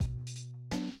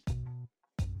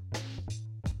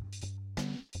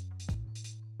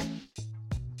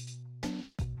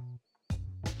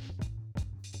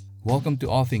Welcome to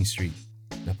All Things Street,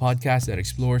 the podcast that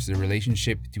explores the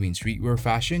relationship between streetwear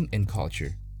fashion and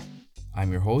culture.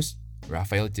 I'm your host,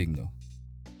 Rafael Tigno.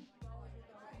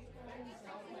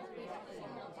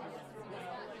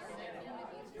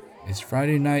 It's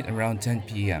Friday night around 10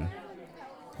 p.m.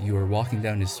 You are walking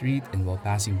down the street, and while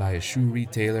passing by a shoe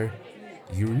retailer,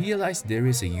 you realize there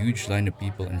is a huge line of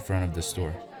people in front of the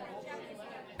store.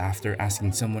 After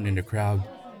asking someone in the crowd,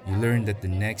 you learn that the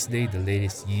next day the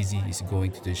latest Yeezy is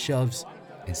going to the shelves,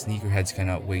 and sneakerheads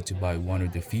cannot wait to buy one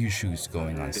of the few shoes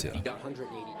going on sale.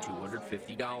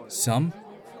 Some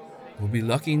will be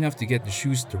lucky enough to get the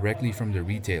shoes directly from the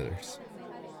retailers.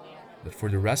 But for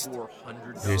the rest,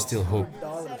 there's still hope.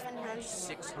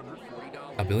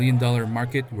 A $1 billion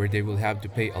market where they will have to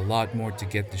pay a lot more to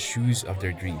get the shoes of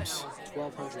their dreams.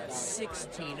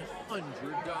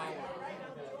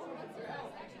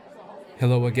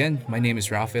 Hello again, my name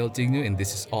is Rafael Tignu and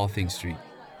this is All Things Street.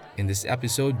 In this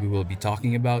episode, we will be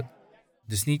talking about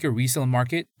the sneaker resale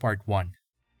market, Part 1.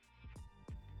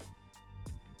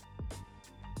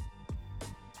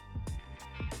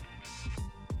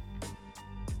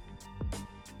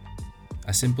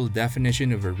 A simple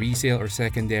definition of a resale or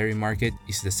secondary market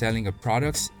is the selling of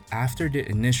products after the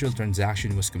initial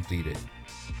transaction was completed.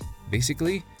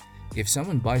 Basically, if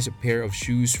someone buys a pair of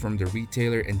shoes from the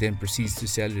retailer and then proceeds to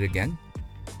sell it again,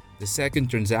 the second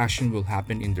transaction will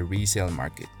happen in the resale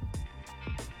market.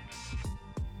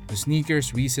 The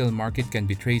sneakers resale market can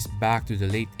be traced back to the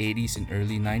late 80s and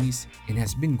early 90s and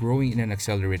has been growing in an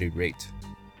accelerated rate.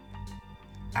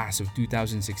 As of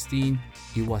 2016,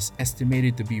 it was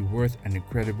estimated to be worth an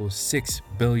incredible $6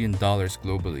 billion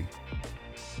globally.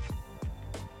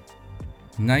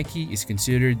 Nike is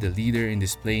considered the leader in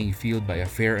this playing field by a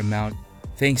fair amount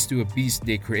thanks to a beast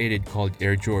they created called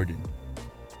Air Jordan.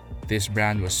 This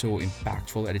brand was so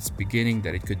impactful at its beginning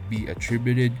that it could be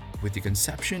attributed with the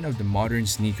conception of the modern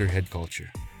sneakerhead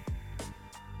culture.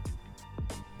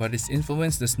 But its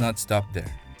influence does not stop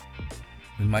there.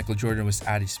 When Michael Jordan was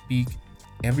at his peak,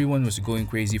 everyone was going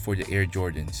crazy for the Air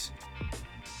Jordans.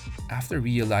 After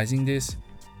realizing this,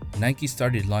 Nike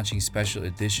started launching special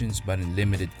editions but in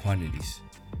limited quantities.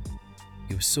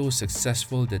 It was so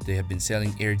successful that they have been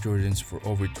selling Air Jordans for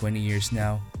over 20 years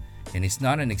now, and it's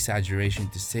not an exaggeration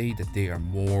to say that they are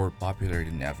more popular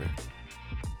than ever.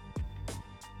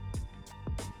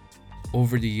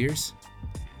 Over the years,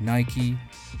 Nike,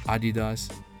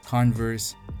 Adidas,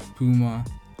 Converse, Puma,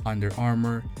 Under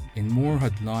Armour, and more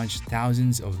had launched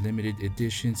thousands of limited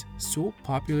editions so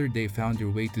popular they found their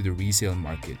way to the resale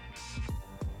market.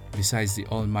 Besides the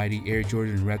almighty Air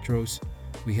Jordan Retros,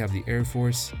 we have the Air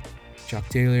Force, Chuck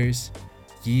Taylors,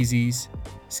 Yeezys,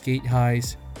 Skate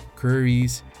Highs,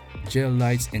 Currys, Gel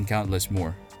Lights, and countless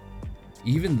more.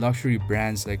 Even luxury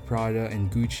brands like Prada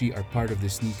and Gucci are part of the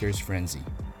sneakers frenzy.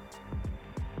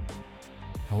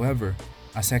 However,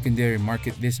 a secondary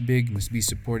market this big must be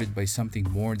supported by something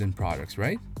more than products,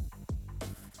 right?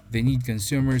 They need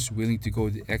consumers willing to go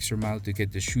the extra mile to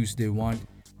get the shoes they want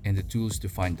and the tools to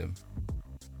find them.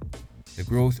 The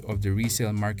growth of the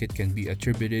resale market can be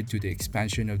attributed to the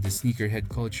expansion of the sneakerhead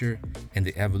culture and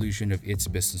the evolution of its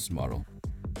business model.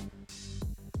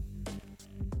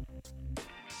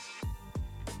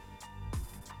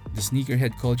 The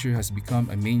sneakerhead culture has become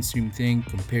a mainstream thing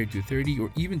compared to 30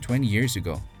 or even 20 years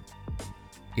ago.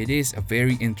 It is a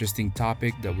very interesting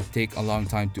topic that would take a long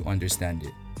time to understand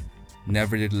it.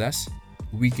 Nevertheless,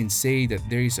 we can say that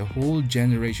there is a whole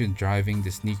generation driving the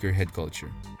sneakerhead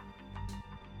culture.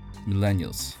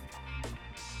 Millennials.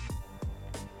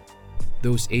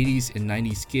 Those 80s and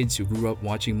 90s kids who grew up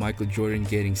watching Michael Jordan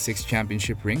getting 6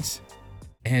 championship rings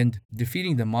and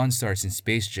defeating the Monstars in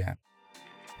Space Jam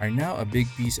are now a big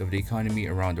piece of the economy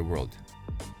around the world.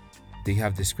 They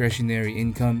have discretionary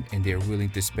income and they are willing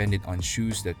to spend it on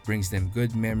shoes that brings them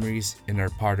good memories and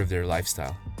are part of their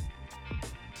lifestyle.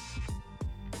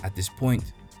 At this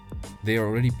point, they are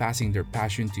already passing their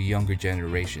passion to younger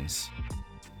generations.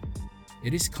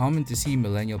 It is common to see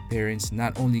millennial parents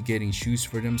not only getting shoes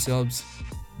for themselves,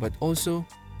 but also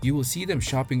you will see them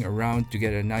shopping around to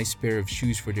get a nice pair of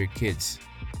shoes for their kids,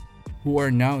 who are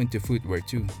now into footwear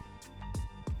too.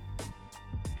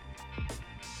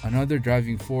 Another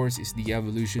driving force is the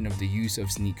evolution of the use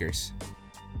of sneakers.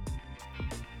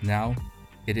 Now,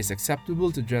 it is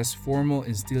acceptable to dress formal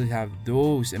and still have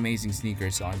those amazing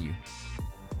sneakers on you.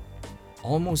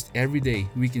 Almost every day,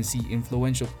 we can see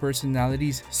influential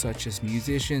personalities such as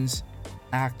musicians,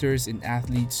 actors, and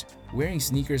athletes wearing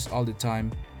sneakers all the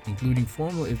time, including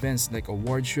formal events like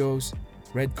award shows,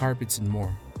 red carpets, and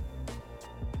more.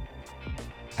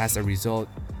 As a result,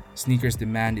 Sneakers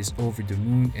demand is over the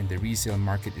moon, and the resale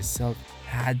market itself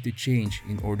had to change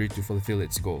in order to fulfill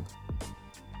its goal.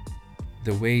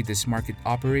 The way this market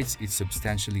operates is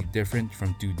substantially different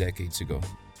from 2 decades ago.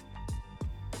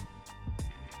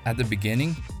 At the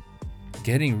beginning,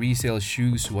 getting resale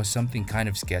shoes was something kind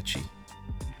of sketchy.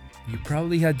 You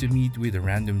probably had to meet with a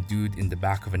random dude in the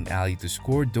back of an alley to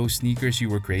score those sneakers you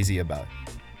were crazy about.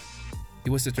 It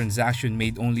was a transaction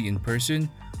made only in person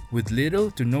with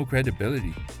little to no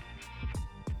credibility.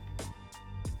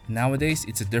 Nowadays,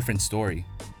 it's a different story.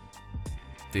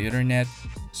 The internet,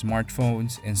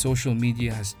 smartphones, and social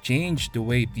media has changed the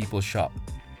way people shop.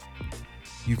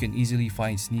 You can easily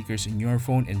find sneakers in your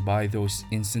phone and buy those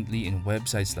instantly in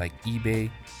websites like eBay,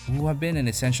 who have been an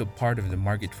essential part of the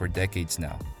market for decades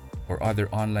now, or other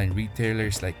online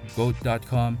retailers like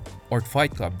GOAT.com or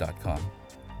FightClub.com,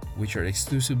 which are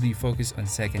exclusively focused on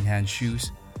secondhand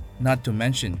shoes, not to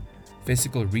mention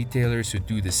physical retailers who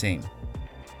do the same.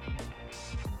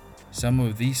 Some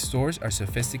of these stores are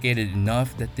sophisticated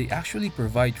enough that they actually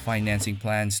provide financing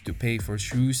plans to pay for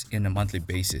shoes on a monthly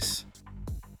basis.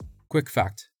 Quick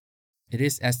fact: it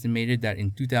is estimated that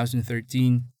in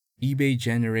 2013, eBay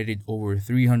generated over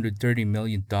 $330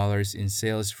 million in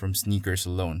sales from sneakers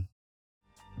alone.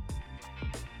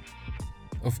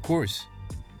 Of course,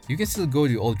 you can still go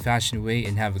the old-fashioned way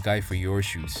and have a guy for your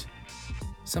shoes.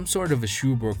 Some sort of a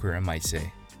shoe broker, I might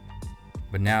say.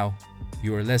 But now,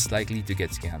 you are less likely to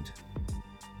get scammed.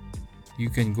 You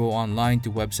can go online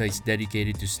to websites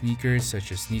dedicated to sneakers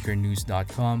such as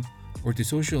sneakernews.com or to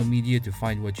social media to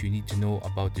find what you need to know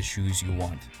about the shoes you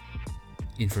want.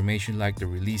 Information like the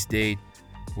release date,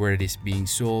 where it is being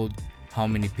sold, how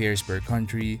many pairs per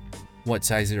country, what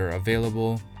sizes are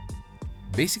available,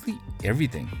 basically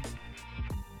everything.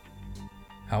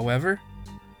 However,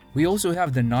 we also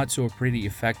have the not so pretty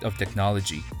effect of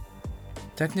technology.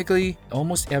 Technically,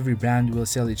 almost every brand will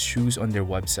sell its shoes on their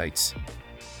websites.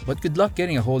 But good luck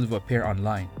getting a hold of a pair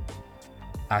online.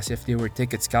 As if they were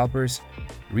ticket scalpers,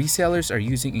 resellers are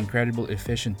using incredible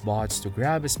efficient bots to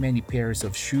grab as many pairs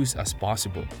of shoes as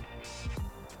possible.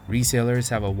 Resellers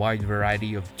have a wide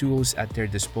variety of tools at their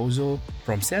disposal,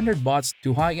 from standard bots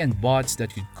to high-end bots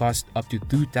that could cost up to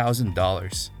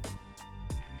 $2,000.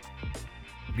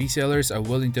 Resellers are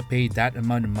willing to pay that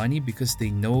amount of money because they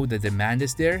know the demand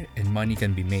is there and money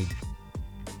can be made.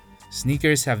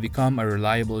 Sneakers have become a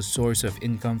reliable source of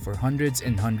income for hundreds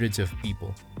and hundreds of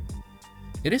people.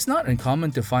 It is not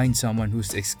uncommon to find someone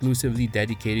who's exclusively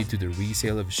dedicated to the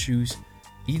resale of shoes,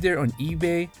 either on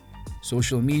eBay,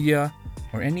 social media,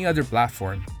 or any other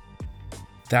platform.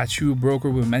 That shoe broker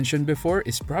we mentioned before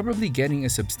is probably getting a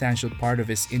substantial part of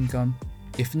his income,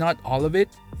 if not all of it,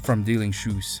 from dealing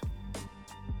shoes.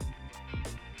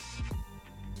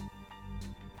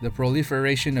 The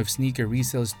proliferation of sneaker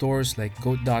resale stores like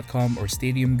GOAT.com or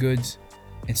Stadium Goods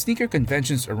and sneaker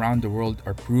conventions around the world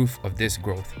are proof of this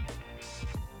growth.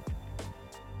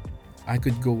 I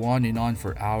could go on and on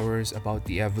for hours about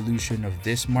the evolution of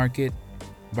this market,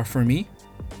 but for me,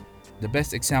 the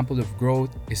best example of growth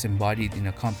is embodied in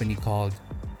a company called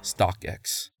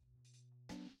StockX.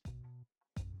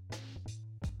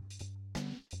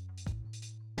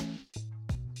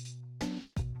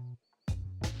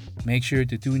 Make sure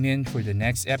to tune in for the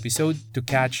next episode to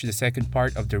catch the second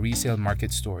part of the resale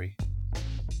market story.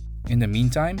 In the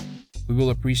meantime, we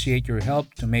will appreciate your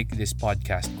help to make this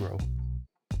podcast grow.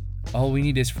 All we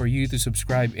need is for you to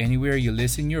subscribe anywhere you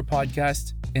listen your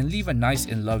podcast and leave a nice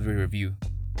and lovely review.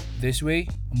 This way,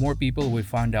 more people will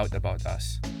find out about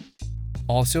us.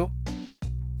 Also,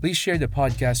 please share the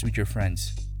podcast with your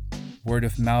friends. Word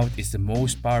of mouth is the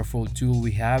most powerful tool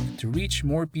we have to reach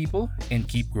more people and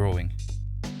keep growing.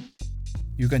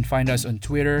 You can find us on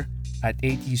Twitter at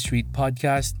AT Street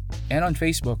Podcast and on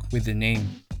Facebook with the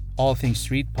name All Things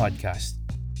Street Podcast.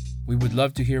 We would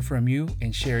love to hear from you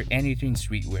and share anything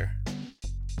streetwear.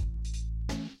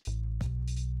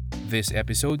 This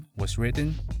episode was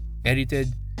written,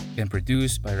 edited, and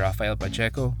produced by Rafael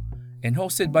Pacheco and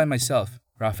hosted by myself,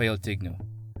 Rafael Tigno.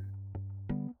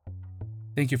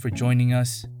 Thank you for joining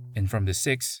us, and from the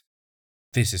 6,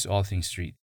 this is All Things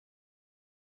Street.